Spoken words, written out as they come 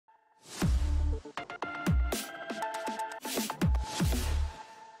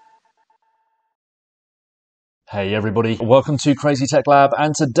Hey everybody, welcome to Crazy Tech Lab,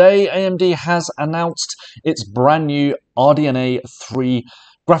 and today AMD has announced its brand new RDNA 3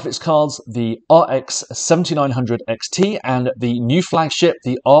 graphics cards, the RX 7900 XT and the new flagship,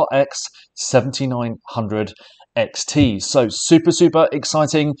 the RX 7900 XT. So super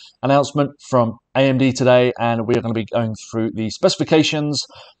exciting announcement from AMD today, and we're going to be going through the specifications,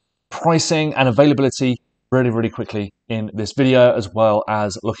 pricing and availability really quickly in this video, as well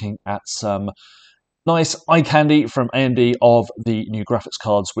as looking at some nice eye candy from AMD of the new graphics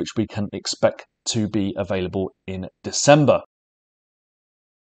cards, which we can expect to be available in December.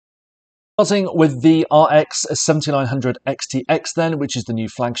 Starting with the RX 7900 XTX then, which is the new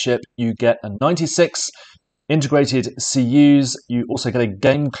flagship, you get a 96 integrated CUs. You also get a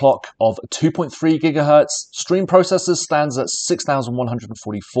game clock of 2.3 gigahertz. Stream processors stands at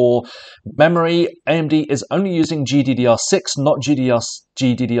 6,144. Memory, AMD is only using GDDR6, not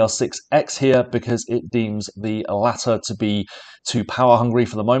GDDR6X here, because it deems the latter to be too power hungry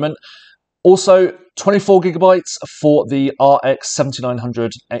for the moment. Also, 24 gigabytes for the RX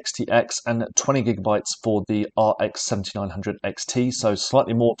 7900 XTX and 20 gigabytes for the RX 7900 XT, so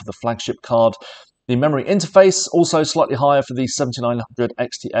slightly more for the flagship card. The memory interface also slightly higher for the 7900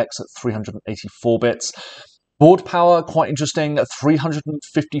 XTX at 384 bits. Board power, quite interesting,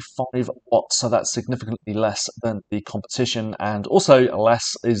 355 watts, so that's significantly less than the competition, and also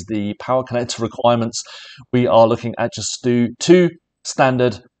less is the power connector requirements. We are looking at just two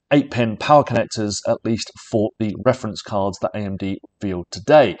standard 8-pin power connectors, at least for the reference cards that AMD revealed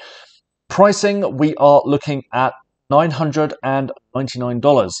today. Pricing, we are looking at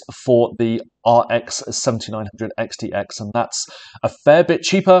 $999 for the RX 7900 XTX, and that's a fair bit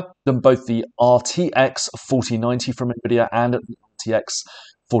cheaper than both the RTX 4090 from NVIDIA and the RTX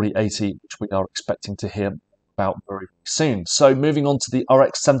 4080, which we are expecting to hear about very soon. So moving on to the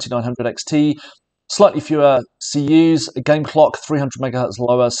RX 7900 XT, slightly fewer CUs, a game clock 300 MHz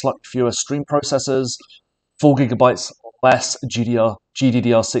lower, slightly fewer stream processors, 4 gigabytes less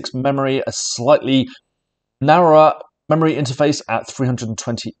GDDR6 memory, a slightly narrower memory interface at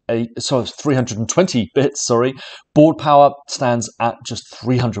 320 bits. Board power stands at just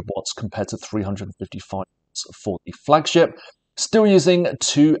 300 watts compared to 355 watts for the flagship. Still using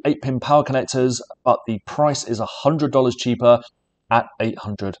two 8-pin power connectors, but the price is $100 cheaper at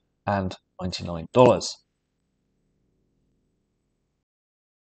 $899.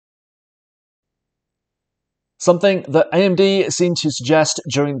 Something that AMD seemed to suggest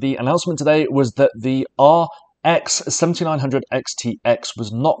during the announcement today was that the RX 7900 XTX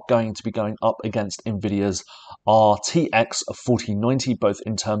was not going to be going up against NVIDIA's RTX 4090, both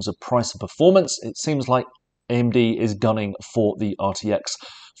in terms of price and performance. It seems like AMD is gunning for the RTX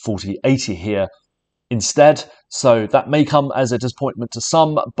 4080 here instead, so that may come as a disappointment to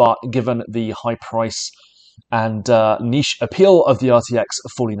some, but given the high price and niche appeal of the RTX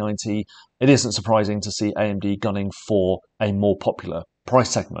 4090, it isn't surprising to see AMD gunning for a more popular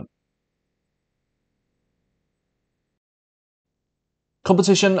price segment.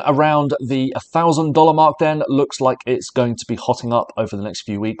 Competition around the $1,000 mark then looks like it's going to be hotting up over the next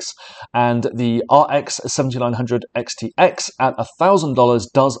few weeks, and the RX 7900 XTX at $1,000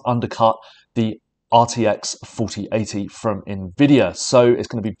 does undercut the RTX 4080 from NVIDIA. So it's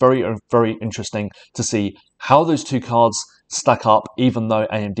going to be very interesting to see how those two cards stack up, even though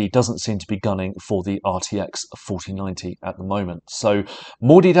AMD doesn't seem to be gunning for the RTX 4090 at the moment. So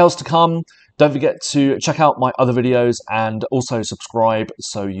more details to come. Don't forget to check out my other videos and also subscribe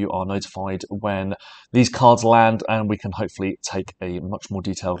so you are notified when these cards land and we can hopefully take a much more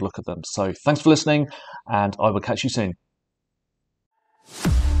detailed look at them. So thanks for listening, and I will catch you soon.